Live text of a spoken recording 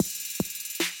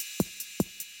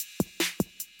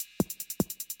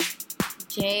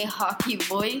Jayhawky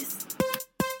boys.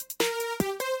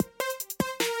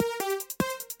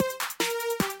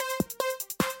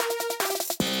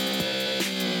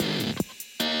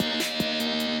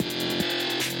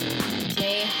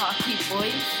 Jayhawky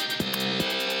boys.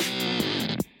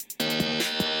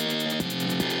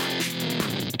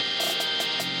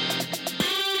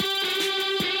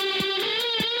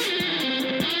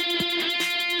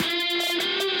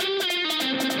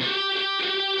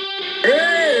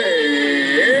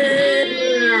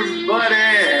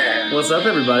 What's up,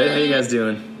 everybody? How you guys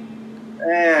doing?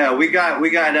 Yeah, we got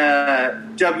WEB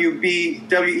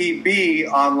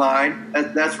online.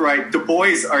 That's right. The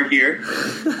boys are here.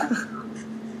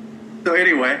 So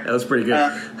anyway, That was pretty good.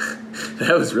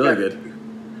 That was really good.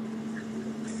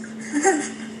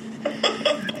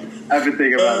 I've been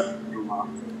thinking about it for a while.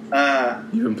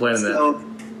 You've been planning So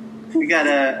we got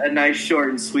a nice, short,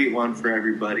 and sweet one for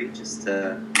everybody, just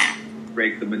to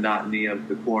break the monotony of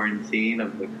the quarantine,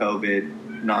 of the COVID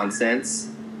nonsense.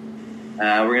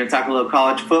 We're going to talk a little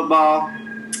college football,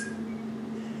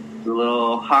 the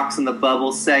little Hawks in the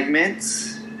Bubble segment,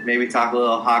 maybe talk a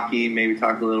little hockey, maybe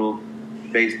talk a little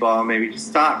baseball, maybe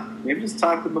just talk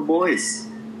with the boys.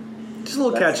 Just a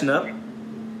little catching up.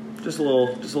 Just a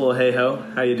little hey ho.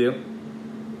 How you do?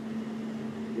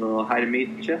 A little hi to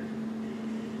meet you.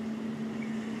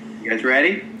 You guys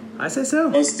ready? I say so.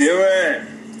 Let's do it.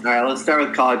 All right, let's start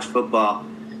with college football.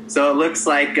 So it looks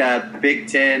like Big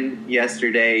Ten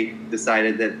yesterday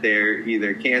decided that they're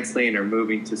either canceling or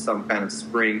moving to some kind of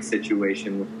spring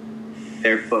situation with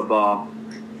their football.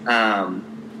 And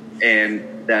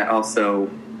that also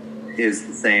is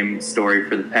the same story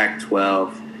for the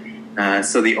Pac-12.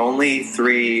 So the only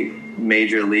three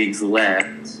major leagues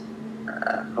left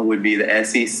would be the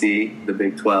SEC, the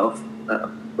Big 12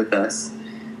 with us,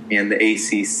 and the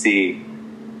ACC.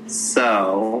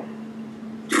 So,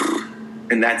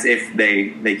 and that's if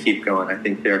they keep going. I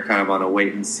think they're kind of on a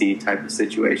wait-and-see type of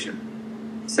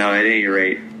situation. So at any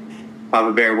rate,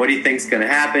 Papa Bear, what do you think is going to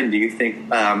happen? Do you think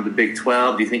the Big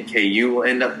 12, do you think KU will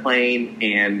end up playing?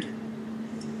 And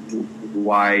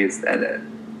why is that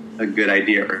a good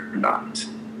idea or not?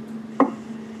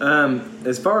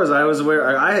 As far as I was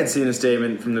aware, I had seen a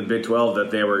statement from the Big 12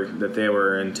 that they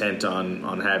were intent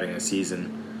on having a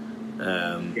season,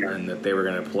 and that they were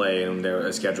going to play, and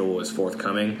their schedule was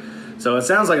forthcoming. So it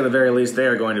sounds like at the very least they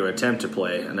are going to attempt to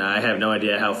play. And I have no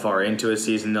idea how far into a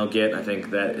season they'll get. I think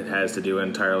that it has to do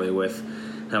entirely with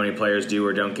how many players do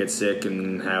or don't get sick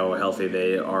and how healthy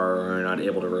they are or are not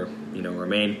able to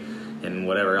remain, and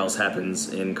whatever else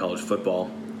happens in college football.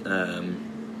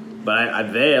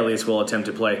 But they at least will attempt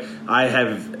to play.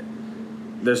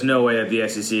 There's no way that the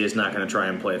SEC is not going to try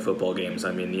and play football games.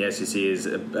 I mean, the SEC is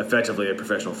effectively a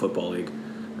professional football league.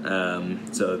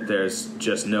 So there's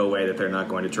just no way that they're not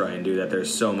going to try and do that.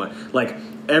 There's so much,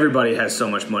 everybody has so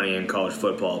much money in college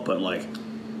football, but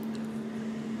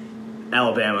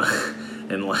Alabama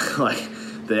and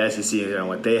the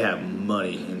SEC, they have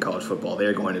money in college football.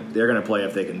 They're going to play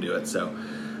if they can do it. So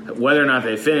whether or not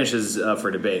they finish is up for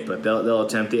debate, but they'll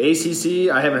attempt. The ACC,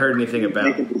 I haven't heard anything about.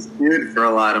 They could dispute for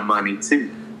a lot of money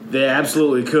too. They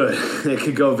absolutely could. It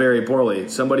could go very poorly.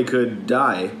 Somebody could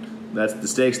die. That's the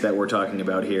stakes that we're talking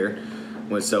about here.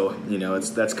 So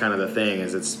that's kind of the thing.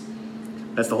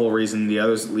 That's the whole reason the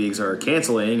other leagues are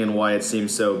canceling and why it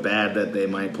seems so bad that they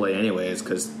might play anyways,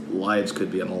 because lives could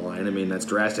be on the line. I mean, that's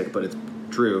drastic, but it's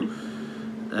true.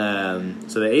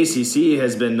 So the ACC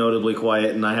has been notably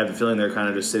quiet, and I have the feeling they're kind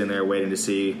of just sitting there waiting to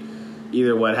see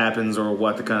either what happens or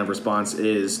what the kind of response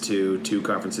is to two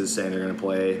conferences saying they're going to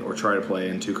play or try to play,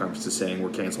 and two conferences saying we're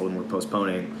canceled and we're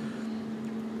postponing.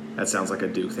 That sounds like a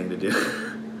Duke thing to do.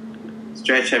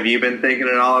 Stretch, have you been thinking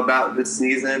at all about this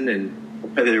season and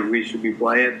whether we should be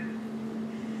playing?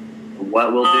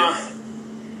 What we'll do?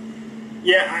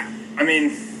 Yeah,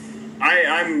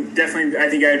 I'm definitely. I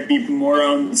think I'd be more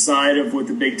on the side of what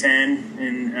the Big Ten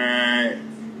and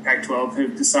Pac-12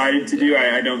 have decided to do.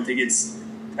 I don't think it's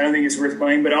worth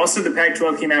playing. But also, the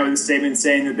Pac-12 came out with a statement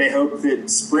saying that they hope that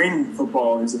spring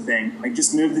football is a thing.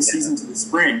 Just move the season to the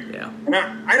spring. Yeah. And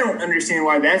I don't understand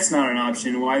why that's not an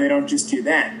option. Why they don't just do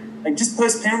that? Just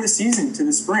postpone the season to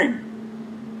the spring.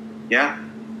 Yeah.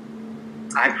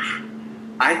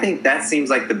 I think that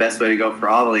seems like the best way to go for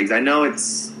all the leagues. I know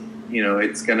it's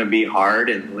going to be hard,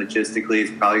 and logistically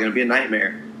it's probably going to be a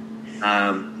nightmare,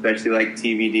 especially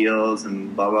TV deals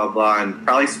and blah, blah, blah. And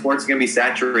probably sports is going to be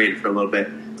saturated for a little bit.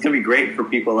 It's going to be great for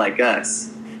people like us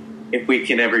if we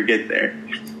can ever get there.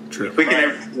 True. If we can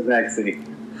ever get the vaccine.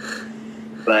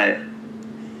 But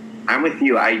I'm with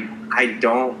you. I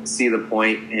don't see the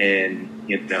point in,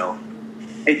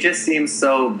 it just seems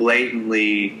so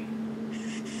blatantly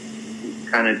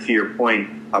kind of to your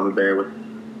point, Papa Bear, with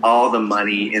all the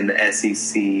money in the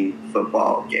SEC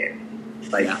football game.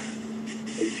 Like,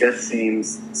 it just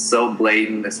seems so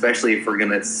blatant, especially if we're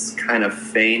going to kind of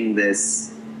feign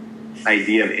this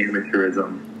idea of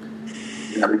amateurism.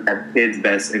 That we have kids'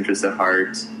 best interests at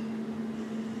heart.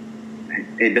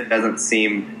 It doesn't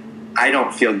seem. I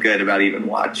don't feel good about even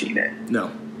watching it.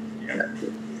 No. Yeah.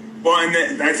 Well,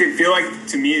 and I feel like,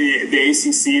 to me, the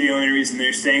ACC, the only reason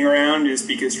they're staying around is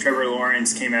because Trevor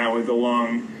Lawrence came out with a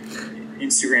long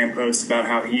Instagram post about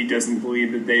how he doesn't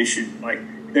believe that they should, like,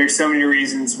 there's so many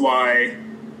reasons why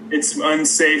it's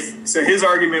unsafe. So his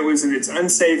argument was that it's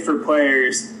unsafe for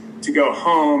players to go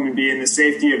home and be in the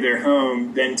safety of their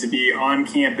home than to be on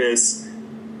campus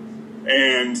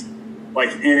and,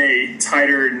 like, in a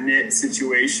tighter knit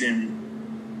situation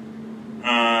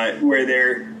where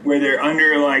they're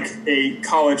under, like, a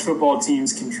college football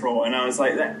team's control. And I was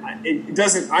like,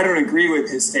 I don't agree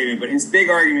with his statement, but his big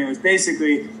argument was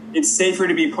basically it's safer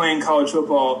to be playing college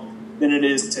football than it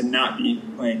is to not be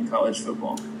playing college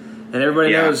football. And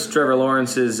everybody knows Trevor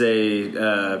Lawrence is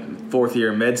a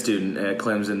fourth-year med student at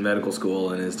Clemson Medical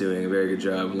School and is doing a very good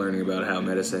job learning about how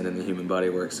medicine and the human body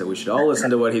works. So we should all listen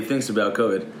to what he thinks about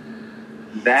COVID.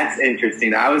 That's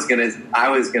interesting. I was gonna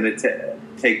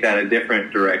take that a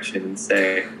different direction and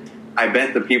say, I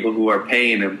bet the people who are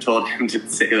paying him told him to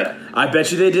say that. I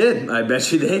bet you they did.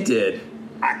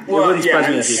 Well, yeah,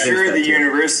 I'm sure the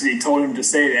university told him to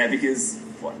say that because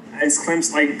as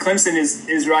Clemson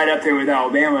is right up there with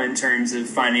Alabama in terms of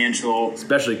financial,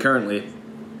 especially currently.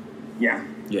 Yeah.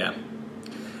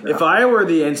 If I were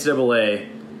the NCAA,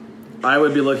 I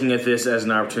would be looking at this as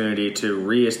an opportunity to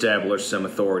reestablish some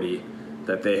authority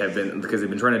that they have been, because they've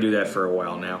been trying to do that for a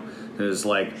while now. It's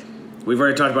like, we've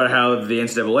already talked about how the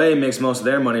NCAA makes most of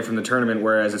their money from the tournament,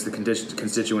 whereas it's the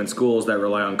constituent schools that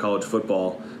rely on college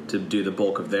football to do the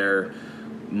bulk of their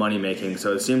money making.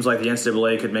 So it seems like the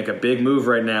NCAA could make a big move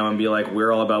right now and be like,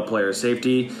 we're all about player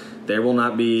safety. There will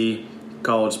not be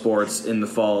college sports in the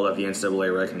fall that the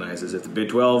NCAA recognizes. If the Big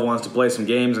 12 wants to play some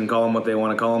games and call them what they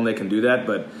want to call them, they can do that,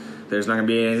 but there's not going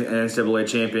to be an NCAA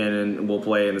champion, and we'll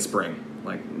play in the spring.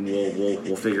 Like,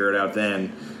 we'll figure it out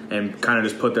then, and kind of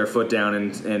just put their foot down,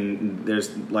 and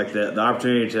there's like the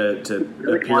opportunity to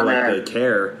appear like they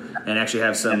care and actually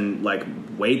have some like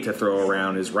weight to throw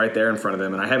around is right there in front of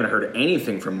them. And I haven't heard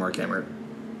anything from Mark Emmert.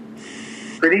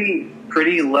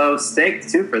 Pretty low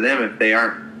stakes too for them if they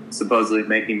aren't supposedly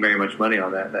making very much money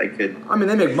on that. I mean,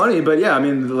 they make money, but yeah, I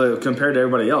mean, compared to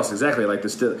everybody else, exactly. Like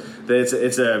it's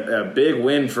a big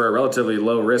win for a relatively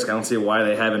low risk. I don't see why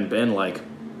they haven't been like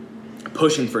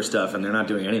pushing for stuff and they're not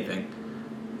doing anything.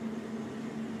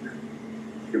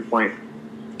 Good point.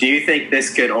 Do you think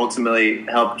this could ultimately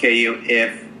help KU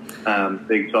if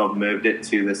Big 12 moved it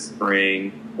to the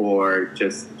spring or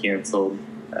just canceled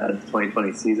the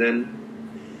 2020 season,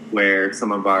 where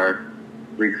some of our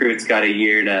recruits got a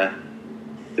year to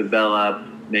develop?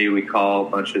 Maybe we call a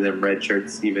bunch of them red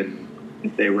shirts, even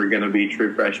if they were going to be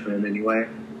true freshmen anyway.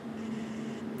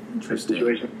 Interesting.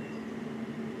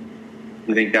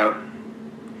 You think that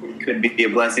could be a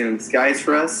blessing in disguise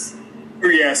for us? Who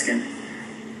are you asking?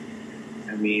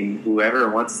 I mean, whoever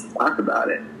wants to talk about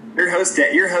it. Your host,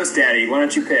 Daddy. Why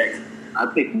don't you pick?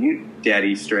 I'll pick you,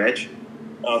 Daddy Stretch.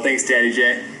 Oh, thanks, Daddy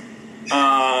J.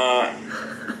 I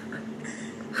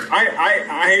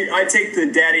take the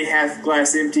daddy half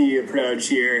glass empty approach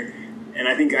here, and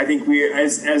I think we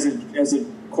as a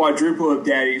quadruple of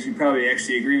daddies, we probably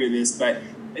actually agree with this, but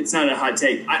it's not a hot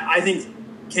take. I think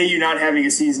KU not having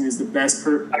a season is the best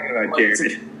talking about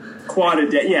Jared. Quad of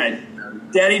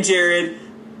Daddy Jared.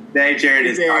 Daddy Jared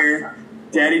is there.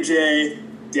 Daddy J.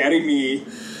 Daddy me.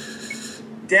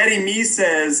 Daddy me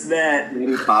says that.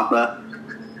 Daddy Papa.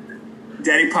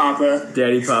 Daddy Papa.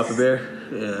 Daddy Papa Bear.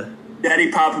 Yeah.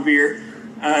 Daddy Papa Beer.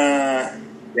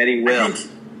 Daddy Will.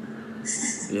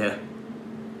 Yeah.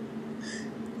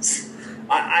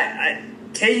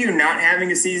 KU not having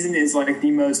a season is like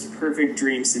the most perfect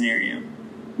dream scenario.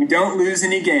 We don't lose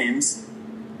any games.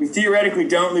 We theoretically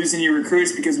don't lose any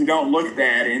recruits because we don't look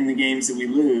bad in the games that we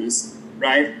lose,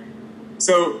 right?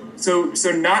 So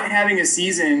not having a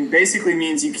season basically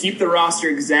means you keep the roster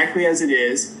exactly as it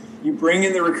is. You bring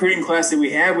in the recruiting class that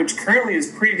we have, which currently is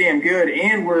pretty damn good,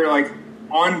 and we're like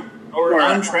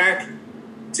on track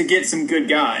to get some good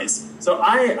guys. So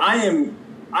I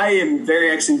am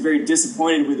very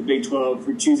disappointed with the Big 12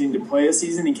 for choosing to play a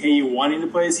season and KU wanting to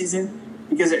play a season,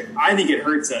 because I think it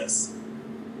hurts us.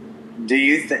 Do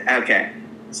you think? Okay,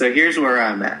 so here's where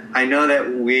I'm at. I know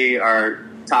that we are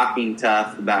talking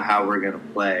tough about how we're going to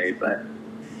play, but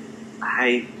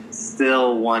I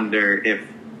still wonder if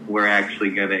we're actually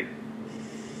going to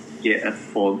get a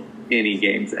full any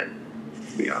games in,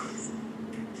 to be honest.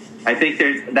 I think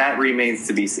that remains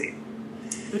to be seen.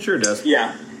 It sure does.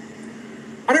 Yeah.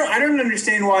 I don't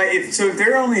understand why if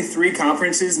there are only 3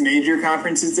 major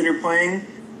conferences that are playing,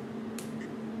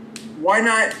 why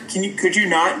not could you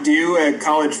not do a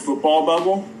college football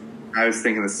bubble? I was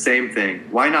thinking the same thing.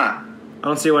 Why not? I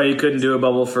don't see why you couldn't do a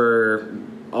bubble for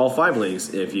all 5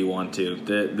 leagues if you want to.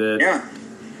 Yeah.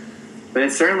 But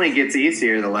it certainly gets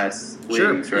easier the less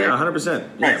leagues, sure. right? Yeah, 100%.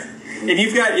 Yeah. Right. If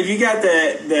you've got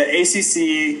the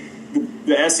ACC,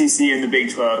 the SEC, and the Big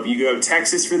 12, you go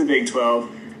Texas for the Big 12.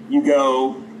 You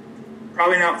go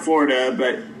probably not Florida,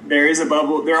 but there is a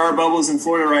bubble. There are bubbles in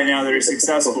Florida right now that are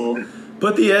successful.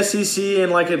 But the SEC in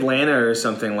like Atlanta or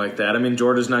something like that. I mean,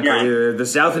 Georgia's not great either. The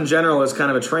South in general is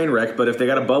kind of a train wreck, but if they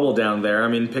got a bubble down there, I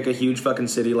mean, pick a huge fucking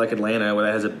city like Atlanta where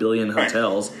that has 1 billion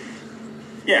hotels.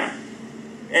 Yeah.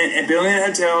 And 1 billion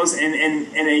hotels and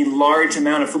a large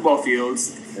amount of football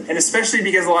fields. And especially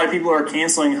because a lot of people are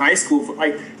canceling high school.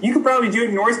 Like, you could probably do it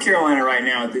in North Carolina right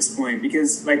now at this point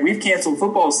because, like, we've canceled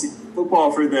football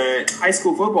for the high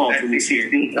school football for this year.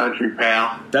 Country,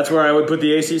 pal. That's where I would put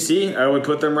the ACC. I would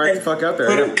put them right the fuck out there.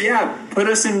 Put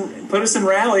us in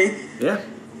Raleigh. Yeah.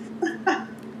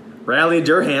 Raleigh,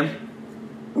 Durham.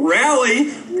 Rally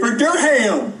for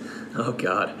Durham. Oh,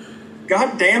 God.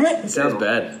 God damn it. It sounds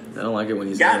bad. I don't like it when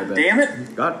you say God that. damn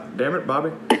it. God damn it,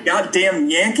 Bobby. Goddamn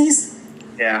Yankees.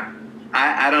 Yeah.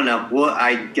 I don't know. Well,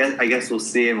 I guess we'll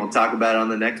see, and we'll talk about it on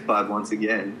the next pod once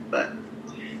again. But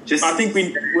I think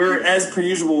we're as per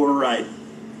usual. We're right.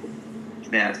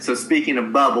 Yeah. So speaking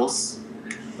of bubbles,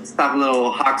 let's talk a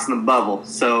little Hawks in the bubble.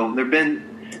 So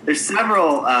there's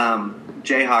several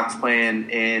Jayhawks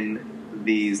playing in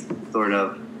these sort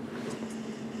of.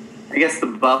 I guess the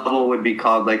bubble would be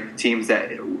called like teams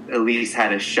that at least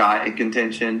had a shot at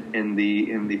contention in the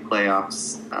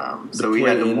playoffs. So we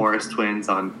had the Morris twins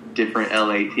on different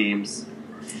LA teams.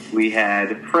 We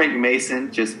had Frank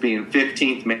Mason just being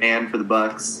 15th man for the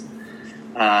Bucks.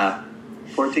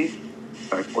 14th?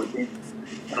 Sorry, 14th.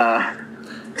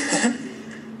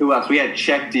 Who else? We had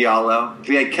Czech Diallo.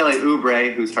 We had Kelly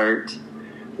Oubre, who's hurt.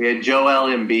 We had Joel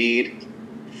Embiid,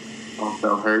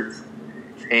 also hurt.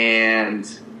 And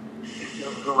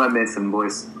who am I missing,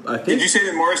 boys? Did you say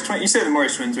the Morris twins? You said the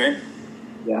Morris twins, right?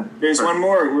 Yeah. There's one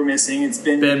more we're missing. It's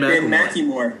Ben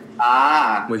McLemore.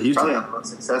 With Houston. Probably the most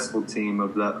successful team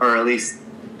of or at least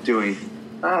doing.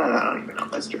 I don't even know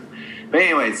if that's true. But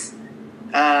anyways,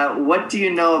 what do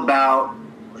you know about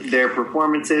their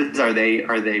performances? Are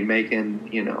they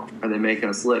making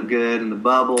us look good in the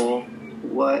bubble?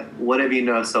 What have you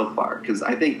know so far? Because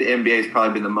I think the NBA has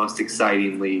probably been the most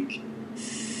exciting league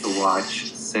to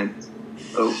watch since.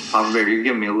 Oh, Papa Bear, you're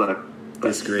giving me a look.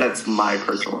 Disagree. That's my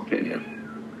personal opinion.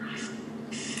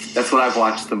 That's what I've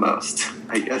watched the most,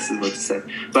 I guess is what to say.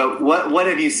 But what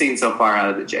have you seen so far out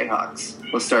of the Jayhawks?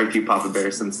 Let's start with you, Papa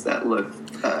Bear, since that look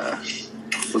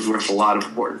was worth a lot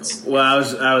of words. Well, I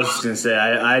was just going to say,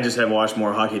 I just have watched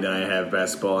more hockey than I have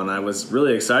basketball, and I was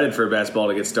really excited for basketball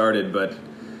to get started, but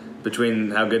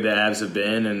between how good the Avs have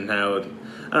been and how, I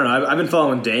don't know, I've been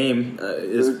following Dame.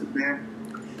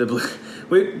 The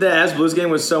Avs Blues game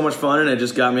was so much fun, and it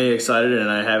just got me excited, and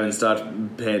I haven't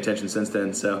stopped paying attention since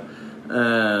then. So,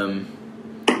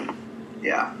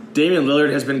 yeah, Damian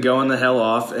Lillard has been going the hell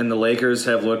off, and the Lakers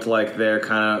have looked like they're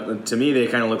to me, they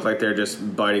kind of look like they're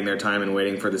just biding their time and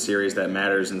waiting for the series that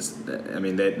matters. And I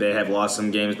mean, they have lost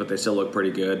some games, but they still look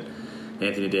pretty good.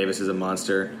 Anthony Davis is a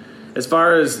monster. As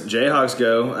far as Jayhawks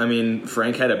go, I mean,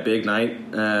 Frank had a big night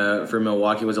for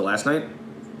Milwaukee. Was it last night?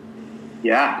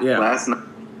 Yeah, last night.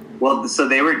 Well, so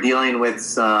they were dealing with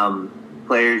some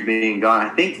players being gone. I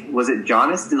think, was it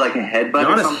Giannis did like a headbutt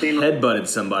or something? Giannis headbutted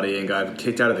somebody and got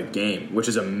kicked out of the game, which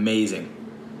is amazing.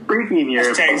 Freaking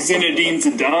year. Hashtag Zinedine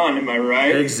Zidane, am I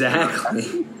right?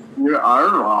 Exactly. You are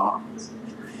wrong.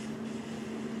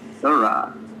 All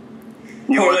right.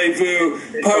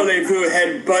 Parlez-vous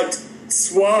headbutt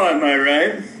swan, am I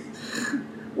right?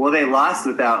 Well, they lost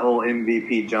without old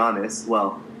MVP Giannis.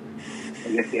 Well,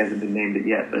 I guess he hasn't been named it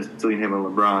yet, but it's between him and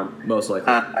LeBron. Most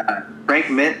likely.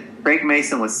 Frank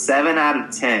Mason was 7 out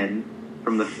of 10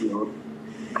 from the field.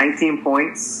 19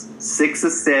 points, 6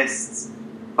 assists,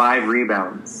 5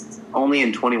 rebounds, only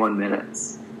in 21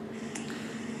 minutes.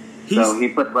 So he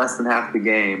put less than half the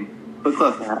game, put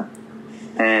close to half,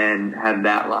 and had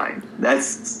that line.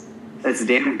 That's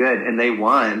damn good. And they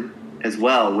won as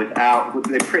well they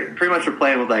pretty much were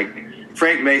playing with like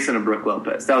Frank Mason and Brook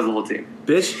Lopez. That was the whole team.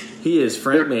 Bitch, he is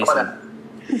Frank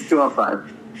Mason. He's 2 on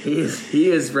 5. He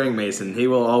is Frank Mason. He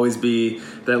will always be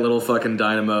that little fucking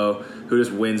dynamo who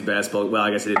just wins basketball. Well,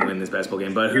 I guess he didn't win this basketball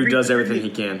game, but who does everything he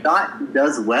can. He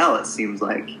does well, it seems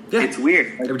like. Yeah. It's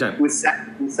weird. Every time. With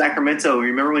Sacramento,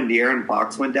 remember when De'Aaron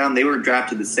Fox went down? They were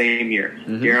drafted the same year.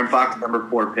 Mm-hmm. De'Aaron Fox, number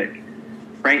 4 pick.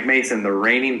 Frank Mason, the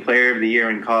reigning player of the year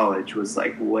in college, was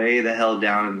like way the hell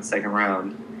down in the second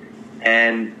round.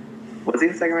 And was he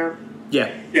the second round?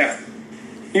 Yeah. Yeah.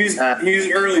 He was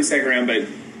early second round, but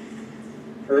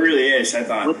early-ish, I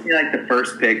thought. Wasn't he like the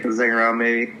first pick of the second round,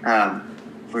 maybe?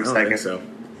 Or I don't second. think so.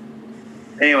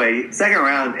 Anyway, second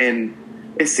round, and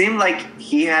it seemed like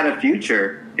he had a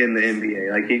future in the NBA.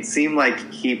 Like it seemed like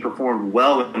he performed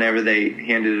well whenever they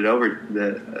handed it over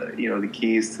the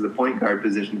keys to the point guard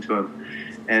position to him.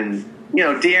 And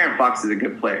De'Aaron Fox is a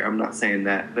good player. I'm not saying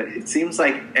that, but it seems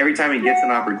like every time he gets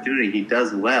an opportunity, he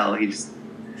does well.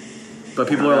 But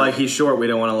people are like, he's short. We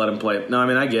don't want to let him play. No, I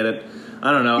mean I get it.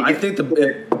 I don't know. I think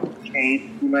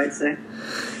chain, you might say.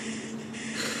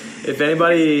 If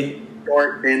anybody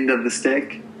short end of the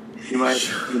stick, you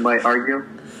might argue.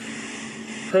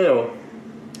 Hell.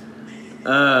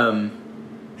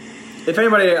 If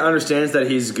anybody understands that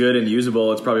he's good and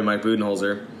usable, it's probably Mike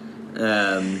Budenholzer.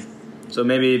 So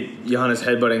maybe Johannes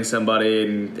headbutting somebody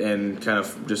and kind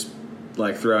of just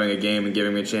like throwing a game and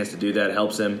giving me a chance to do that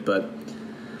helps him. But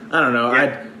I don't know.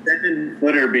 Yeah,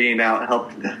 7-footer being out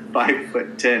helped the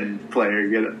 5'10" player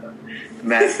get a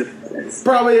massive.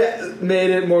 Probably made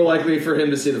it more likely for him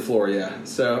to see the floor. Yeah.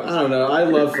 So I don't know. I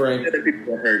love Frank. The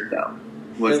people that hurt though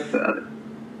was the other.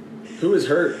 Who is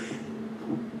hurt?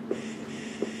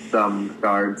 Some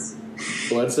guards.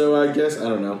 Bledsoe, I guess. I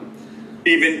don't know.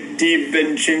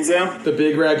 DiVincenzo? The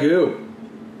big ragu.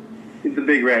 The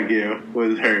big ragu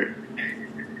was hurt.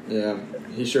 Yeah,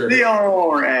 he sure. The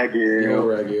old ragu. The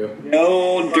old ragu. The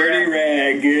old dirty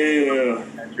ragu.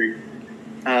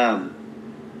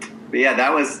 But yeah,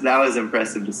 that was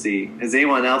impressive to see. Has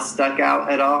anyone else stuck out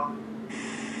at all?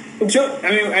 Well, Joe, I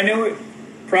mean, I know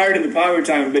prior to the power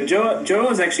time, but Joe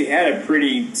has actually had a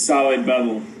pretty solid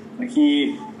bubble. Like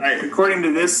according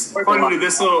to this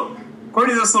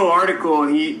little article,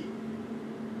 he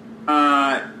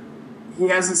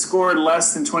hasn't scored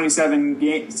less than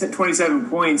 27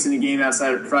 points in a game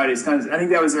outside of Fridays. I think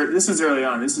this was early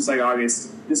on. This was like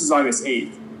August. This was August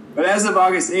 8th. But as of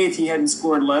August 8th, he hadn't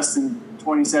scored less than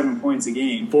 27 points a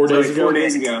game. 4 days ago. 4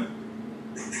 days ago.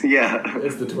 Yeah,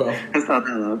 it's the 12th. That's not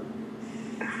that long.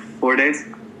 4 days.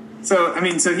 So I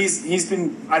mean, he's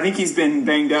been. I think he's been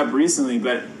banged up recently,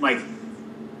 but like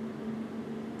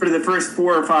for the first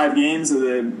 4 or 5 games of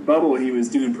the bubble, he was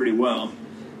doing pretty well.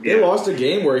 They lost a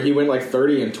game where he went like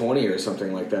 30 and 20 or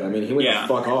something like that. I mean, he went the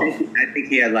fuck off. I think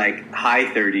he had like high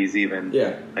 30s even.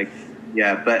 Yeah.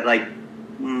 But like,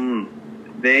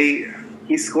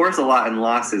 he scores a lot in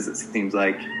losses. It seems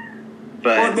like.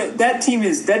 But that team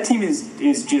is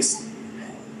just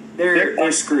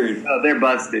they're screwed. No, they're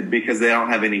busted because they don't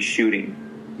have any shooting.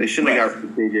 They shouldn't have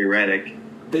got JJ Redick.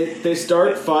 They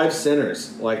start 5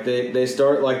 centers. Like they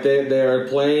start like they are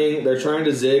playing. They're trying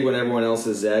to zig when everyone else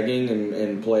is zagging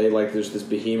and play like there's this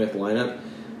behemoth lineup.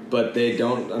 But they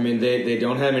don't. I mean, they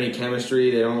don't have any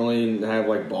chemistry. They don't really have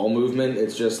like ball movement.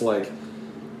 It's just like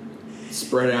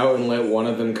spread out and let one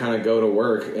of them kind of go to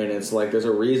work. And it's like there's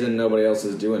a reason nobody else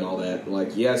is doing all that.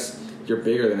 Like yes, you're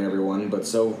bigger than everyone, but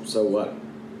so what?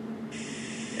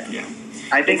 Yeah.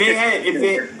 I think if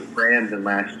they brand than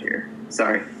last year.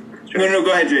 Sorry. No,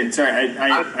 go ahead, Jade. Sorry,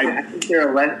 I think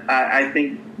I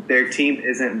think their team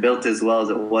isn't built as well as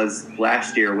it was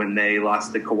last year when they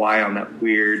lost to Kawhi on that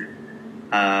weird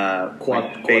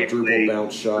quadruple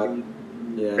bounce shot.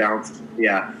 Yeah. Bounce.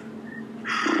 Yeah.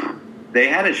 They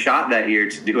had a shot that year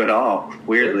to do it all.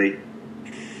 Weirdly.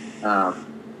 Yeah.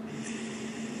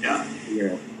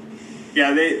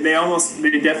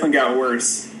 They definitely got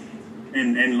worse.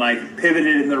 And like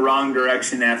pivoted in the wrong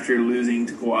direction after losing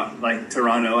to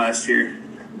Toronto last year.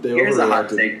 Here's a hot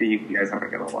take that you guys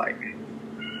aren't gonna like.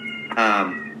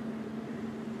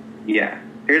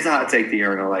 Here's a hot take that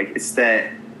you're gonna like. It's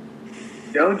that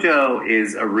JoJo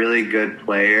is a really good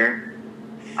player.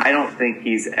 I don't think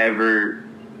he's ever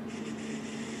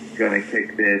gonna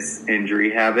kick this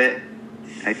injury habit.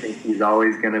 I think he's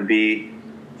always gonna be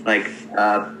like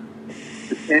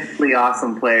potentially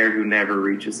awesome player who never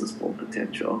reaches his full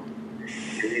potential.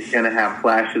 He's going to have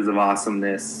flashes of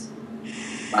awesomeness.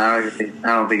 I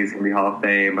don't think he's going to be Hall of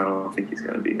Fame. I don't think he's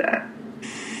going to be that.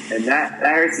 And that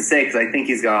hurts to say because I think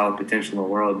he's got all the potential in the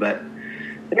world. But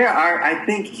I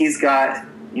think he's got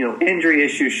injury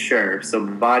issues, sure, so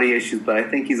body issues, but I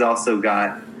think he's also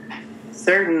got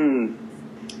certain,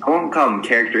 I won't call them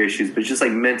character issues, but just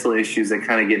like mental issues that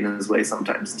kind of get in his way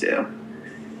sometimes too.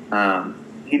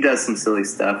 He does some silly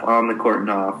stuff on the court and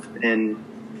off, and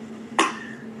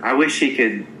I wish he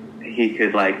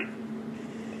could like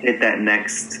hit that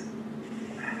next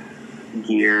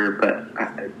gear,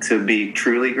 but to be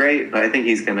truly great. But I think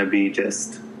he's going to be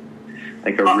just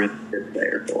like a really good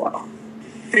player for a while.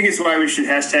 I think it's why we should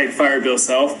hashtag fire Bill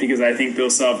Self, because I think Bill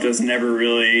Self doesn't ever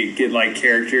really get like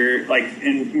character, like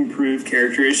improved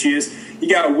character issues. You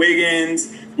got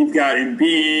Wiggins, you've got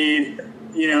Embiid,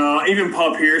 even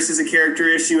Paul Pierce is a character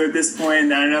issue at this point.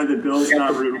 And I know that Bill's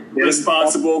not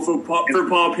responsible for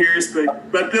Paul Pierce,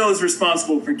 but Bill is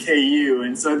responsible for KU.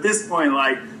 And so at this point,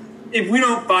 like, if we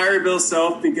don't fire Bill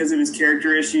Self because of his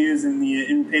character issues and the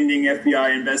impending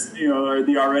FBI or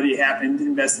the already happened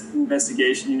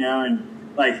investigation, and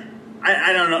like,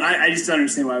 I don't know. I just don't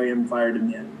understand why we haven't fired him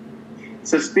yet.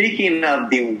 So speaking of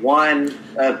the one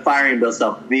firing Bill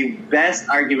Self, the best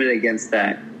argument against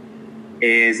that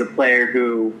is a player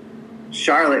who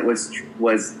Charlotte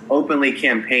was openly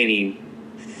campaigning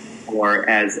for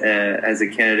as a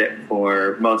candidate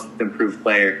for most improved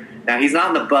player. Now, he's not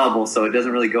in the bubble, so it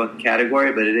doesn't really go in the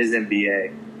category, but it is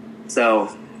NBA.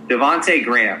 So Devontae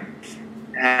Graham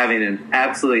having an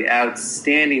absolutely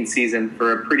outstanding season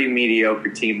for a pretty mediocre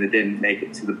team that didn't make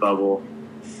it to the bubble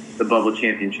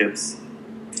championships.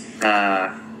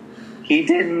 He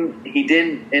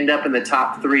didn't end up in the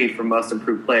top 3 for most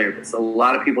improved player, but a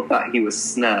lot of people thought he was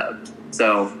snubbed.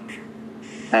 So,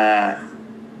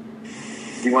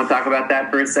 you want to talk about that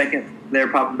for a second there,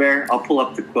 Papa Bear? I'll pull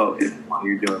up the quote while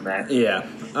you're doing that. Yeah.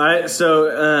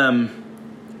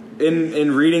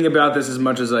 In reading about this as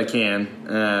much as I can,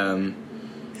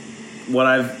 what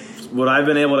I've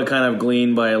been able to kind of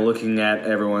glean by looking at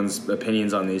everyone's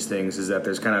opinions on these things is that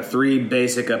there's kind of 3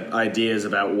 basic ideas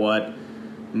about what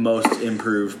most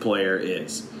improved player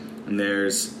is. And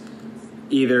there's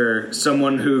either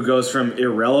someone who goes from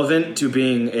irrelevant to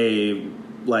being a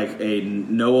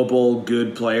knowable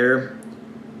good player,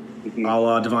 a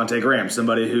la Devontae Graham,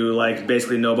 somebody who like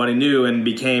basically nobody knew and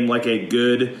became like a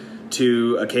good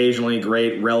to occasionally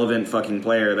great relevant fucking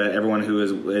player that everyone who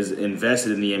is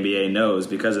invested in the NBA knows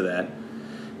because of that.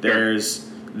 There's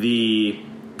the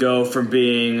go from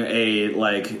being a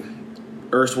like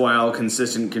erstwhile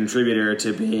consistent contributor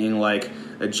to being like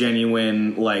a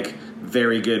genuine like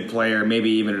very good player, maybe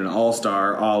even an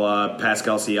all-star, a la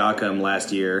Pascal Siakam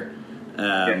last year,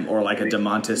 or like a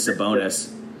Domantas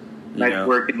Sabonis. Nice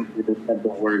working with the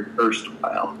word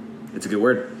erstwhile. It's a good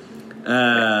word.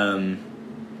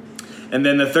 And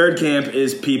then the third camp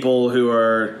is people who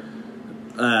are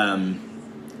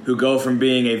who go from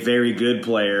being a very good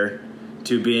player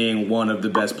to being one of the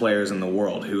best players in the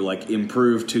world, who like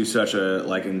improved to such a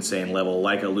like insane level,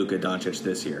 like a Luka Doncic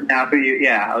this year. Now,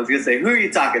 I was gonna say, who are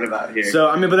you talking about here? So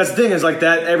I mean, but that's the thing is like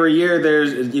that every year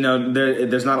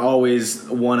there's not always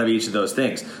one of each of those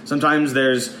things. Sometimes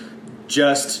there's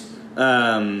just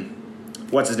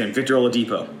what's his name, Victor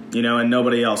Oladipo, and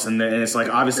nobody else, and it's like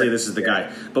obviously this is the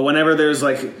guy. But whenever there's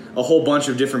like a whole bunch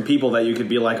of different people that you could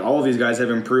be like, all of these guys have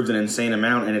improved an insane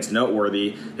amount and it's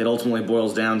noteworthy, it ultimately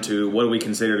boils down to what do we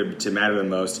consider to matter the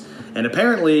most. And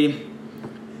apparently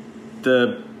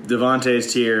the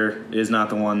Devontae's tier is not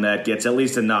the one that gets at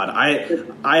least a nod.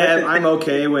 I'm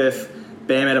okay with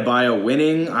Bam Adebayo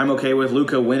winning. I'm okay with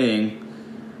Luka winning.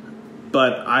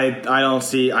 But I don't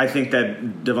see. I think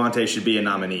that Devontae should be a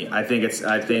nominee. I think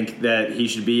that he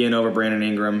should be in over Brandon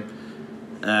Ingram,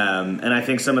 and I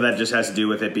think some of that just has to do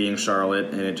with it being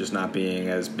Charlotte and it just not being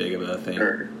as big of a thing.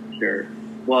 Sure.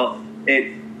 Well,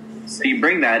 so you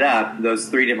bring that up. Those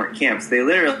 3 different camps. They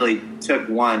literally took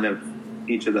one of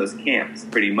each of those camps,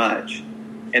 pretty much,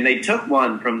 and they took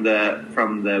one from the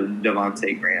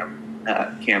Devontae Graham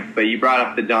camp. But you brought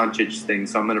up the Doncic thing,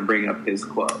 so I'm going to bring up his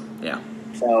quote. Yeah.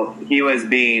 So he was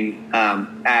being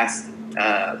asked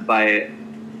by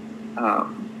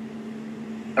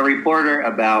a reporter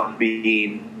about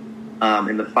being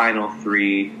in the final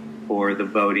 3 for the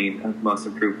voting of most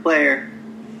improved player,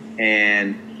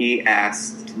 and he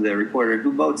asked the reporter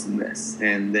who votes in this,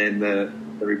 and then the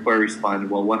reporter responded,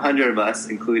 well, 100 of us,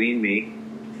 including me.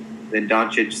 Then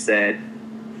Doncic said,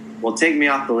 well, take me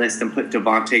off the list and put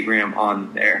Devontae Graham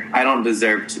on there. I don't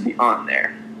deserve to be on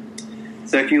there.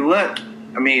 So if you look,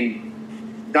 I mean,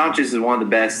 Doncic is one of the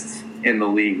best in the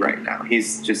league right now.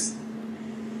 He's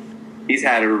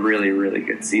had a really, really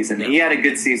good season. He had a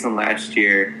good season last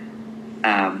year,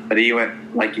 but he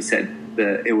went, like you said,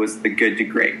 it was the good to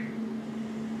great.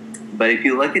 But if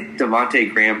you look at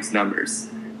Devontae Graham's numbers,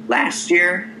 last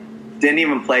year, didn't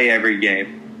even play every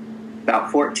game. About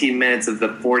 14 minutes of the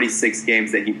 46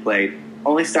 games that he played.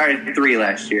 Only started 3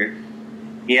 last year.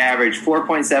 He averaged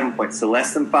 4.7 points, so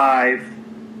less than 5.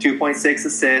 2.6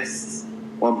 assists,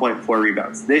 1.4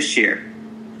 rebounds. This year,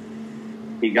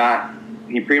 he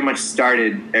pretty much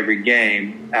started every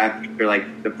game after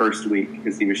like the first week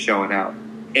because he was showing out.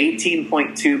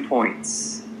 18.2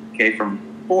 points, okay, from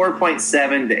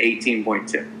 4.7 to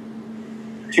 18.2.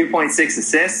 2.6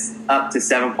 assists up to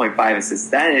 7.5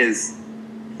 assists.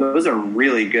 Those are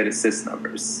really good assist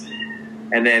numbers.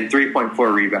 And then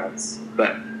 3.4 rebounds,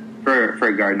 but for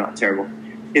a guard, not terrible.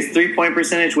 His 3-point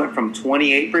percentage went from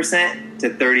 28% to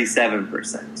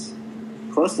 37%.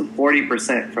 Close to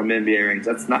 40% from NBA range.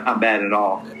 That's not bad at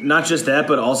all. Not just that,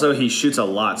 but also he shoots a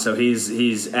lot. So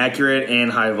he's accurate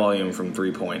and high volume from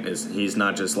 3-point. He's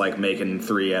not just like making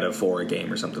 3 out of 4 a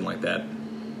game or something like that.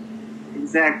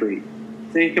 Exactly.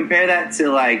 So you compare that to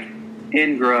like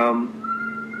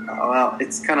Ingram. Well,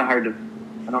 it's kind of hard to.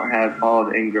 I don't have all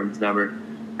of Ingram's number.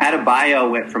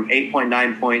 Adebayo went from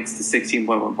 8.9 points to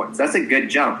 16.1 points. That's a good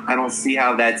jump. I don't see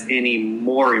how that's any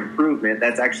more improvement.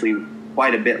 That's actually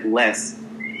quite a bit less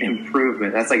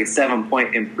improvement. That's like a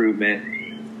 7-point improvement,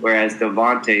 whereas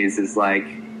Devontae's is like,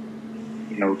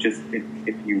 just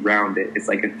if you round it, it's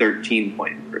like a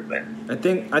 13-point improvement. I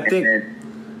think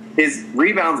his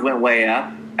rebounds went way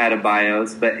up,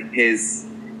 Adebayo's, but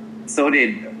so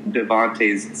did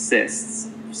Devontae's assists.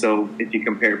 So if you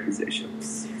compare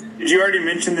positions. Did you already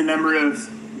mention the number of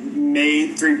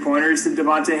made 3-pointers that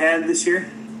Devontae had this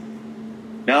year?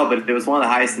 No, but it was one of the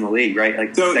highest in the league,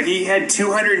 right? He had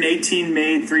 218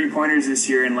 made 3-pointers this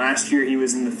year, and last year he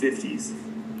was in the 50s.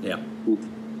 Yeah.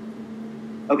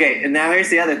 Okay, and now here's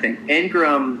the other thing.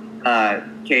 Ingram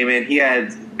came in. He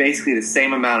had basically the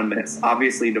same amount of minutes.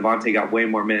 Obviously, Devontae got way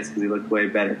more minutes because he looked way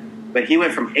better. But he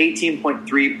went from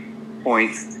 18.3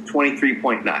 points to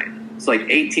 23.9. So like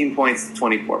 18 points to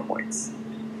 24 points.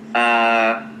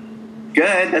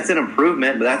 Good. That's an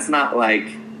improvement, but that's not like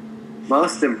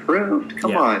most improved.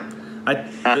 Come on.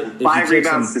 5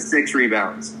 rebounds to 6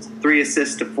 rebounds. 3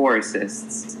 assists to 4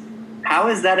 assists. How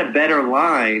is that a better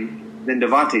line than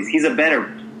Devontae's? He's a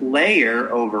better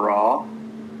player overall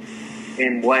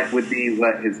in what would be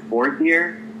his 4th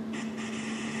year.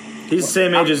 He's the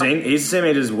same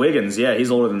age as Wiggins. Yeah,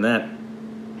 he's older than that.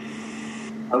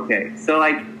 Okay, so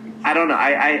like I don't know.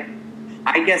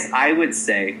 I guess I would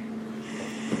say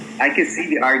I could see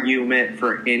the argument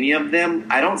for any of them.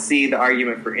 I don't see the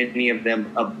argument for any of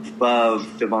them above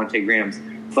Devontae Graham's,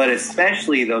 but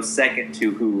especially those second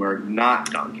two who are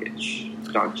not Doncic.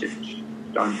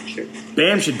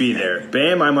 Bam should be there.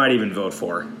 Bam, I might even vote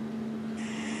for.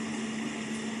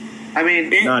 I mean,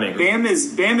 Bam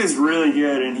is really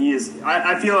good, and he is.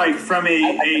 I feel like from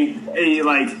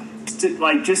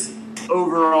just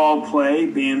overall play,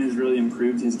 Bam has really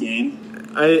improved his game.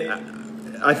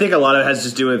 I think a lot of it has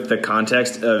to do with the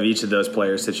context of each of those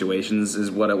players' situations is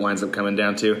what it winds up coming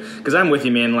down to. Because I'm with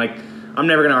you, man. Like, I'm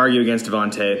never going to argue against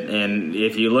Devontae, and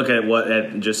if you look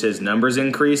at just his numbers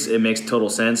increase, it makes total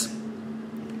sense.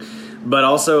 But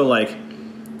also, like,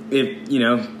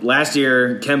 last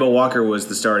year Kemba Walker was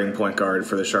the starting point guard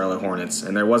for the Charlotte Hornets,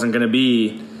 and there wasn't going to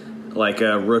be like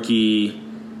a rookie,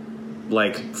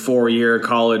 like 4-year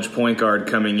college point guard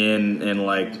coming in and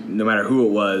like no matter who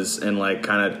it was and like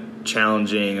kind of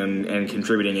challenging and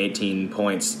contributing 18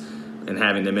 points and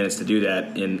having the minutes to do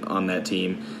that on that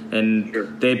team. And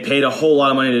they paid a whole lot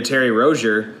of money to Terry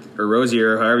Rozier,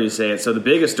 however you say it. So the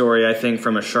biggest story, I think,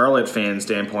 from a Charlotte fan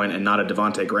standpoint and not a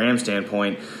Devontae Graham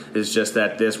standpoint is just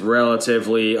that this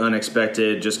relatively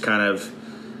unexpected just kind of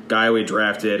guy we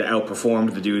drafted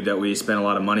outperformed the dude that we spent a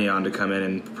lot of money on to come in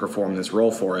and perform this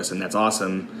role for us, and that's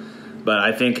awesome. But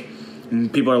I think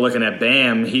people are looking at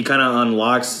Bam. He kind of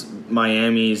unlocks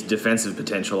Miami's defensive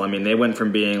potential. I mean, they went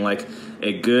from being like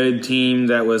a good team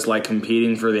that was like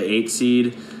competing for the 8th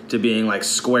seed to being like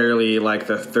squarely like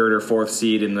the 3rd or 4th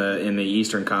seed in the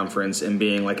Eastern Conference and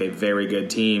being like a very good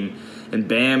team. And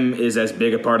Bam is as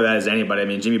big a part of that as anybody. I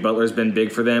mean, Jimmy Butler's been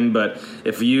big for them, but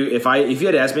if you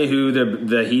had asked me who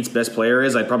the Heat's best player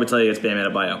is, I'd probably tell you it's Bam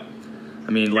Adebayo.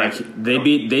 I mean, like they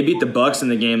beat the Bucks in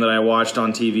the game that I watched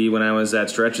on TV when I was at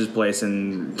Stretch's place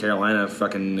in Carolina.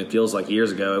 Fucking, it feels like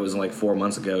years ago. It was like 4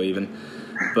 months ago even,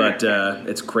 but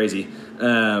it's crazy.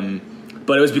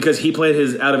 But it was because he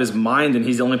played out of his mind, and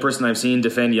he's the only person I've seen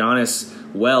defend Giannis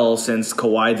well since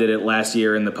Kawhi did it last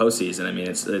year in the postseason. I mean,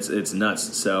 it's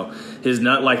nuts. So his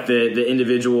the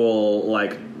individual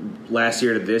like last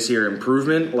year to this year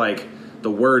improvement, like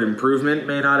the word improvement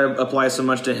may not apply so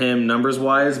much to him numbers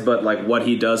wise, but like what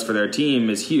he does for their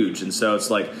team is huge. And so it's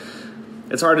like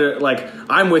it's hard to like.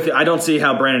 I'm with you. I don't see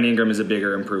how Brandon Ingram is a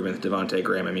bigger improvement than Devontae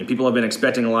Graham. I mean, people have been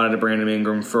expecting a lot of Brandon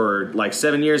Ingram for like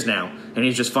 7 years now, and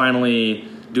he's just finally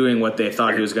doing what they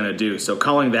thought he was going to do. So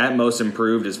calling that most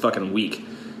improved is fucking weak.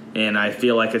 And I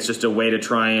feel like it's just a way to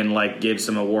try and like give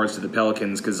some awards to the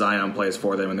Pelicans because Zion plays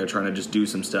for them and they're trying to just do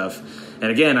some stuff. And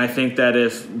again, I think that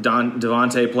if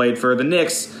Devontae played for the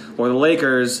Knicks or the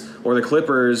Lakers or the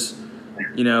Clippers,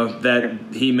 that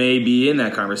he may be in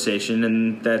that conversation,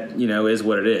 and that is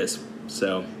what it is.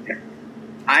 So,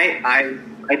 I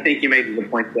think you made a good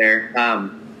point there.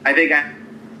 I think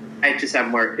I just have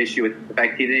more issue with the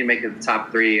fact he didn't make it the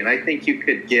top 3, and I think you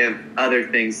could give other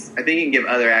things. I think you can give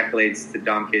other accolades to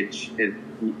Doncic.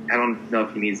 I don't know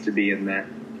if he needs to be in that.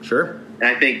 Sure. And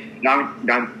I think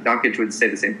Doncic would say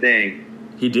the same thing.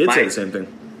 He did say the same thing.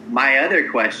 My other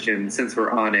question, since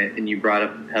we're on it, and you brought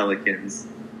up the Pelicans,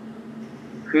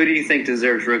 who do you think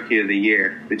deserves Rookie of the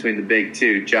Year between the big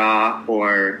two, Ja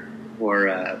or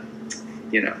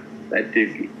that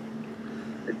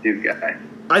Duke guy?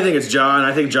 I think it's Ja, and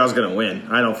I think Ja's going to win.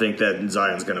 I don't think that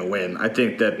Zion's going to win. I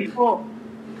think that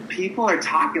people are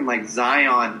talking like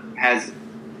Zion has.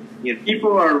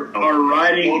 People are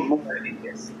riding.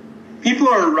 People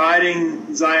are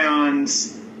riding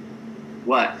Zion's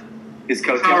what? His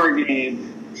coach power game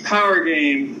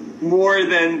more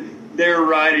than they're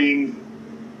riding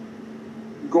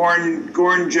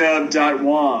Gornjub.wom.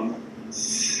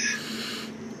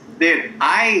 Dude,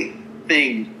 I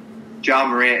think Ja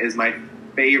Morant is my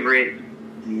favorite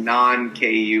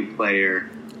non-KU player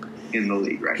in the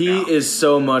league right now. He is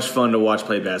so much fun to watch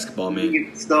play basketball, man.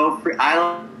 He's so free.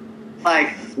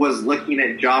 I was looking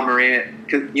at Ja Morant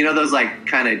because those like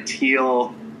kind of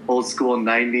teal old school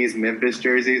 90s Memphis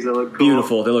jerseys that look cool.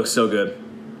 Beautiful. They look so good.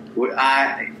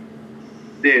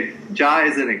 Dude, Ja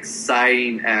is an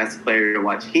exciting ass player to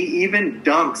watch. He even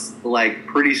dunks like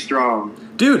pretty strong.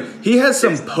 Dude, he has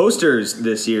some posters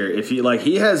this year. If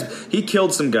he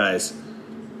killed some guys.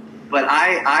 But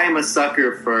I am a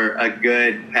sucker for a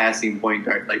good passing point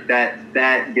guard. Like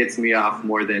that gets me off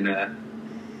more than a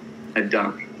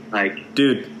dunk. Like,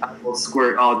 dude, I will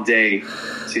squirt all day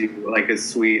to like a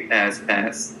sweet ass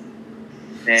pass.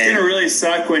 And it's gonna really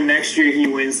suck when next year he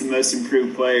wins the most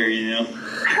improved player.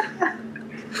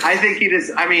 I think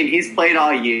he's played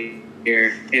all year,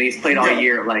 and he's played all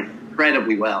year like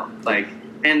incredibly well. Like,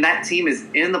 and that team is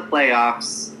in the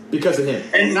playoffs because of him.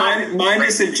 And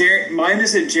minus a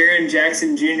Jaren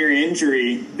Jackson Jr.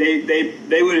 injury,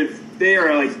 they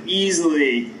are like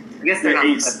easily. I guess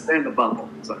they're in the bubble.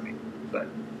 So but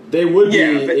they would be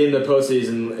in the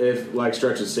postseason if, like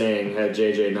Stretch is saying, had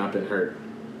JJ not been hurt.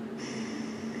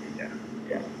 Yeah.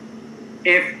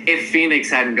 If Phoenix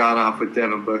hadn't gone off with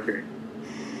Devin Booker.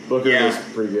 Booker was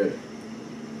pretty good.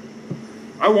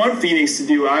 I want Phoenix to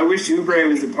do. I wish Oubre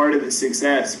was a part of the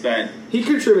success, but he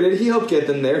contributed. He helped get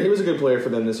them there. He was a good player for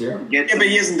them this year. Yeah, but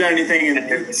he hasn't done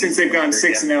anything since they've gone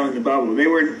 6-0 in the bubble. They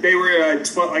were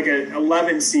like an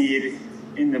 11 seed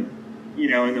in the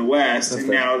in the West, and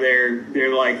now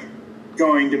they're like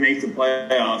going to make the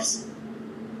playoffs.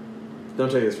 Don't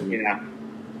take this from me. Yeah,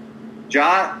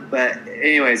 Ja. But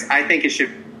anyways, I think it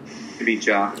should be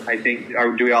Ja. I think.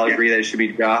 Do we all agree that it should be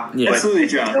Ja? Yeah, absolutely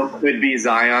Ja. It could be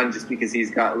Zion just because he's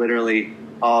got literally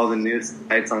all the news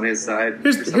sites on his side.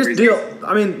 Here's the deal.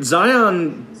 I mean,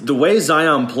 Zion. The way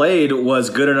Zion played was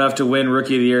good enough to win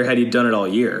Rookie of the Year had he done it all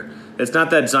year. It's not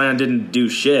that Zion didn't do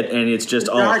shit and it's just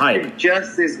all hype.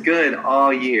 Just as good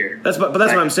all year. That's what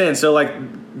I'm saying. So like,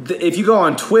 if you go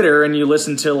on Twitter and you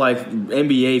listen to like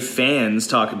NBA fans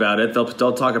talk about it, they'll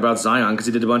talk about Zion because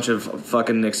he did a bunch of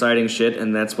fucking exciting shit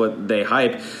and that's what they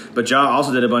hype. But Ja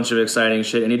also did a bunch of exciting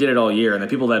shit and he did it all year. And the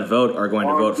people that vote are going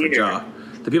to vote for Ja.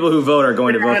 The people who vote are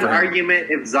going to vote for him. An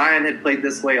argument if Zion had played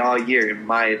this way all year, in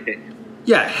my opinion.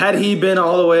 Yeah, had he been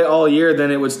all the way all year, then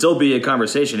it would still be a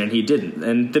conversation, and he didn't.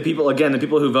 And the people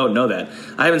who vote know that.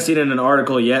 I haven't seen in an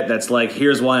article yet that's like,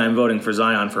 here's why I'm voting for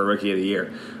Zion for Rookie of the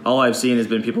Year. All I've seen has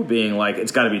been people being like,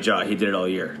 it's got to be Ja. He did it all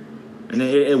year. And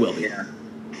it will be. Yeah.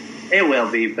 It will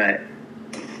be, but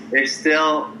there's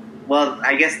still, well,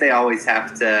 I guess they always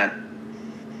have to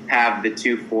have the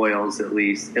two foils at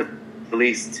least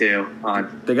two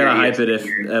on. They got to hype it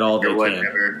at all they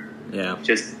whatever. Can. Yeah.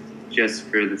 Just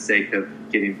for the sake of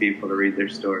getting people to read their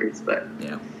stories. But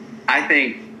yeah, I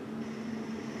think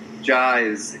Ja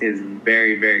is a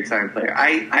very, very exciting player.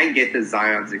 I get that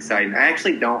Zion's exciting. I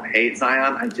actually don't hate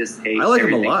Zion. I just hate. I like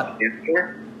him a lot.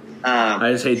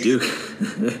 I just hate Duke.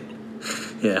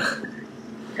 Yeah.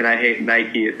 And I hate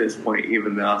Nike at this point,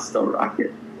 even though I'll still rock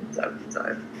it from time to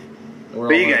time. But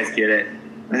you guys get it.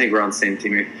 I think we're on the same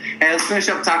team here. And let's finish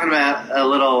up talking about a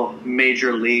little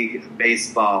Major League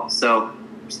Baseball. So,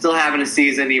 still having a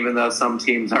season, even though some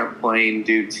teams aren't playing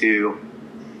due to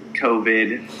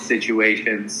COVID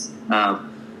situations.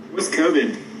 What's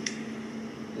COVID?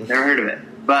 Never heard of it,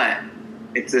 but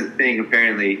it's a thing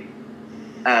apparently.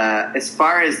 as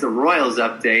far as the Royals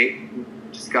update,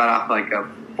 just got off like a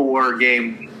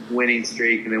 4-game winning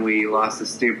streak, and then we lost a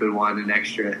stupid one in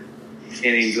extra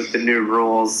innings with the new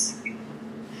rules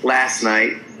last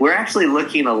night. We're actually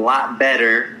looking a lot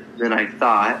better than I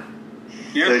thought.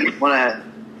 Yeah. So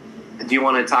do you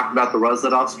want to talk about the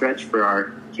Rosledolph stretch for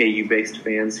our KU-based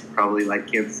fans who probably like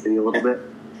Kansas City a little bit?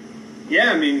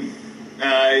 Yeah, I mean,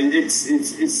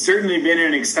 it's certainly been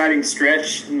an exciting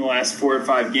stretch in the last 4 or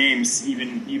 5 games,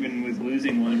 even with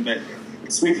losing one. But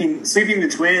sweeping the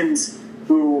Twins,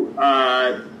 who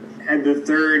had the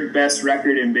 3rd best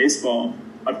record in baseball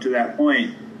up to that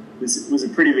point, was a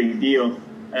pretty big deal.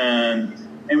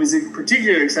 It was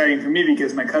particularly exciting for me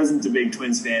because my cousin's a big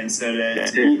Twins fan, so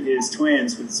to beat his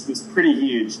Twins was pretty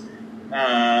huge.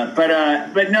 But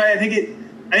no, I think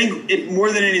it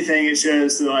more than anything, it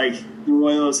shows that like the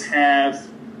Royals have,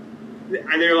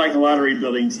 they're like a lot of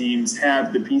rebuilding teams,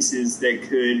 have the pieces that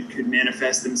could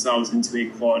manifest themselves into a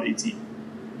quality team.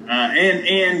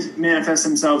 And manifest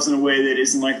themselves in a way that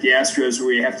isn't like the Astros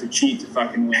where you have to cheat to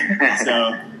fucking win.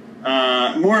 So,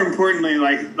 more importantly,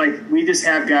 like we just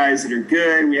have guys that are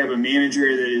good. We have a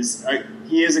manager that is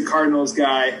he is a Cardinals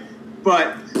guy,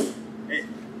 but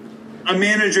a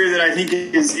manager that I think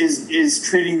is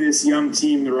treating this young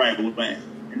team the right way,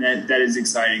 and that is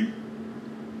exciting.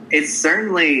 It's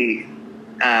certainly.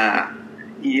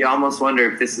 You almost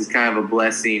wonder if this is kind of a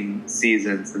blessing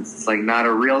season, since it's like not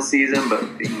a real season, but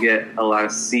you get a lot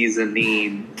of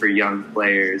seasoning for young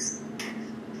players.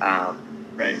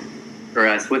 Right. For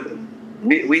us,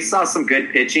 we saw some good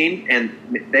pitching, and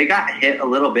they got hit a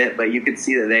little bit, but you could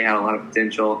see that they had a lot of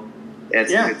potential. They had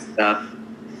some good stuff.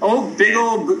 Oh, big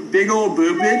old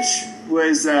Bubich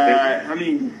was.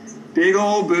 Big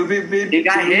old Bubich. He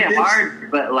got hit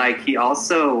hard, but like he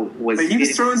also was. But he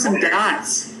was throwing some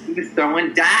dots. He was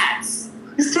throwing dots.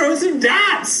 He's throwing some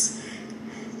dots.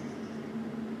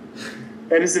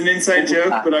 That is an inside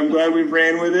joke, but I'm glad we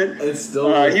ran with it. It's still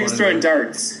really he was throwing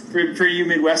darts. For you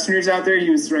Midwesterners out there, he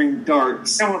was throwing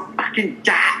darts. Throwing fucking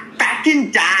dots.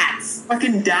 Fucking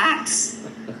dots.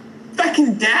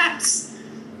 Fucking dots.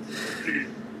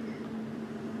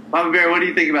 Mama Bear, what do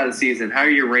you think about the season? How are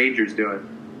your Rangers doing?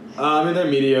 I mean, they're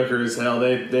mediocre as hell.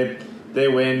 They win, they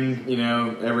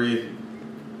win every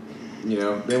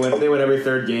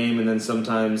 3rd game, and then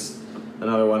sometimes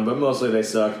another one, but mostly they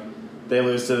suck. They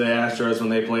lose to the Astros when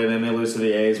they play them. They lose to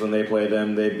the A's when they play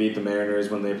them. They beat the Mariners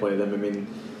when they play them. I mean,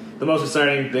 the most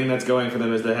exciting thing that's going for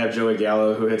them is they have Joey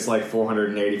Gallo, who hits like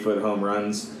 480-foot home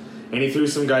runs, and he threw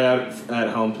some guy out at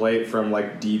home plate from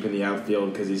like deep in the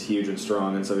outfield because he's huge and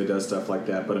strong, and so he does stuff like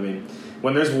that. But I mean,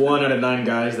 when there's 1 out of 9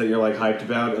 guys that you're like hyped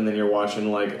about, and then you're watching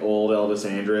like old Elvis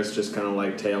Andrus just kind of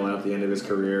like tail out the end of his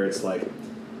career, it's like,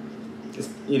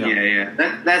 Yeah.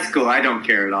 That's cool. I don't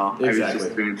care at all. Exactly. I was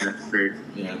just doing that for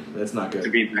that's not good.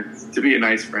 to be a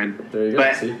nice friend. There you go.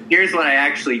 But see? Here's what I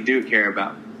actually do care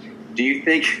about. Do you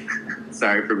think?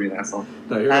 Sorry for being an asshole.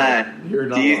 No, you're not. You're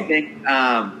not. Do you wrong. think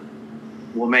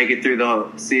we'll make it through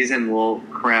the season? We'll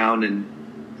crown and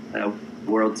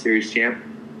World Series champ?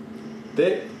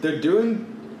 They're doing.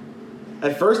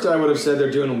 At first, I would have said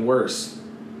they're doing worse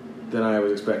than I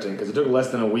was expecting because it took less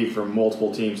than a week for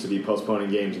multiple teams to be postponing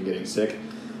games and getting sick.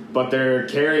 But they're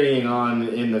carrying on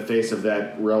in the face of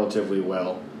that relatively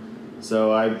well.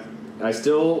 So I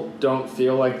still don't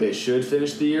feel like they should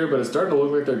finish the year, but it's starting to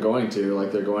look like they're going to.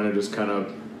 Like they're going to just kind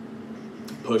of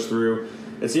push through.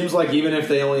 It seems like even if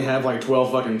they only have like 12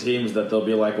 fucking teams, that they'll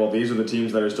be like, well, these are the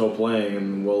teams that are still playing,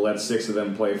 and we'll let 6 of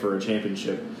them play for a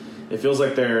championship. It feels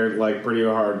like they're like pretty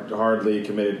hardly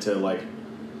committed to like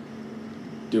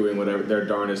doing whatever their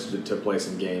darnest to play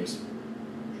some games.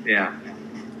 Yeah.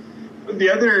 The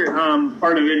other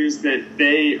part of it is that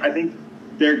I think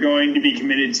they're going to be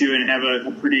committed to and have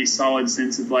a pretty solid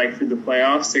sense of like for the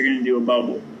playoffs, they're going to do a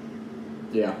bubble.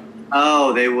 Yeah.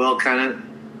 Oh, they will kind of.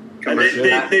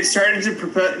 They've started to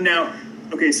propose now.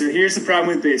 Okay, so here's the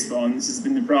problem with baseball, and this has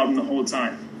been the problem the whole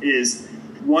time: is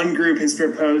one group has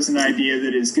proposed an idea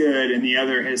that is good, and the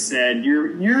other has said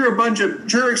you're a bunch of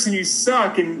jerks and you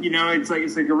suck, and it's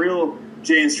like a real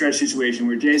Jay and Stretch situation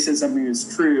where Jay says something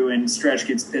that's true and Stretch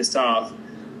gets pissed off,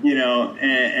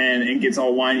 and gets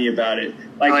all whiny about it.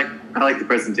 I like the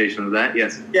presentation of that.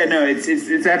 Yes. Yeah, no,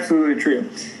 it's absolutely true.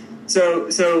 So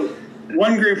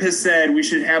one group has said we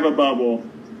should have a bubble,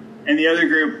 and the other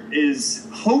group is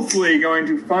hopefully going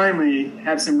to finally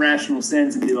have some rational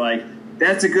sense and be like,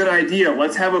 that's a good idea.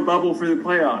 Let's have a bubble for the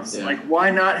playoffs. Yeah. Like, why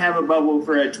not have a bubble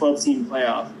for a 12-team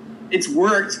playoff? It's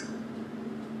worked.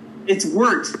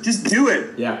 Just do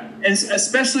it. Yeah. And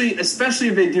especially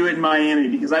if they do it in Miami,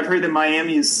 because I've heard that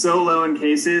Miami is so low in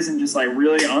cases and just like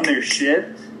really on their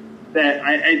shit that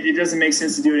it doesn't make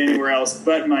sense to do it anywhere else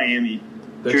but Miami.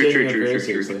 They're True, taking true, it true, very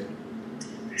true, seriously.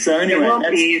 So It anyway, will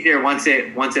be easier once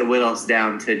it whittles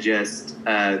down to just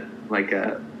like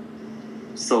a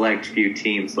select few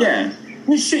teams. yeah.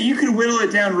 Well, shit, you could whittle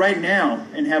it down right now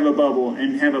and have a bubble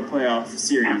and have a playoff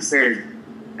series.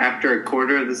 After a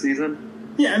quarter of the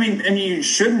season. Yeah, I mean, you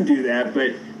shouldn't do that,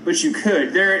 but you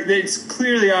could. It's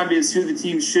clearly obvious who the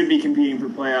teams should be competing for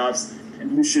playoffs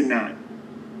and who should not.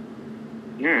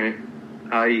 All right.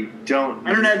 I don't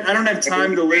have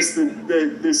time to list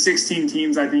the 16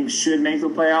 teams I think should make the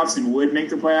playoffs and would make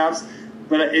the playoffs.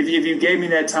 But if you gave me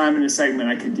that time in a segment,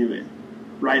 I could do it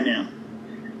right now.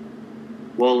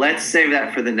 Well, let's save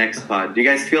that for the next pod. Do you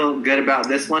guys feel good about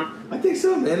this one? I think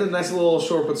so, man. A nice little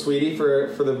short but sweetie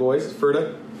for the boys.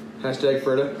 Ferda. Hashtag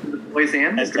Ferda. Boys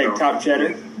and Hashtag girls. top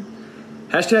cheddar.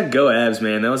 Hashtag go Avs,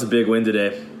 man. That was a big win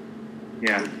today.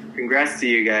 Yeah. Congrats to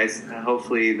you guys.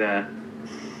 Hopefully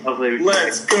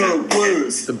Let's go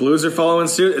Blues. The Blues are following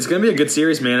suit. It's going to be a good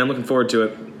series, man. I'm looking forward to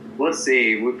it. We'll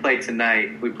see. We play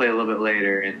tonight. We play a little bit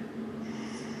later, and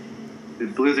the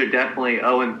Blues are definitely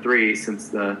 0-3 since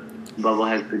the bubble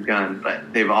has begun. But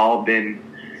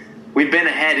we've been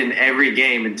ahead in every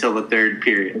game until the third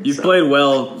period. You've played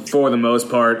well for the most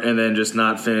part, and then just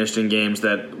not finished in games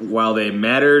that, while they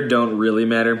matter, don't really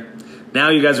matter. Now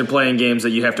you guys are playing games that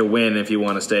you have to win if you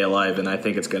want to stay alive, and I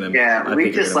think it's going to. Yeah,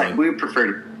 we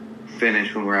prefer to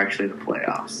finish when we're actually in the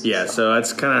playoffs. Yeah, so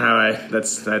that's kind of how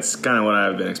that's kind of what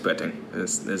I've been expecting.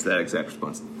 Is that exact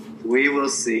response? We will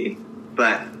see,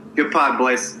 but good pod,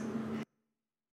 boys.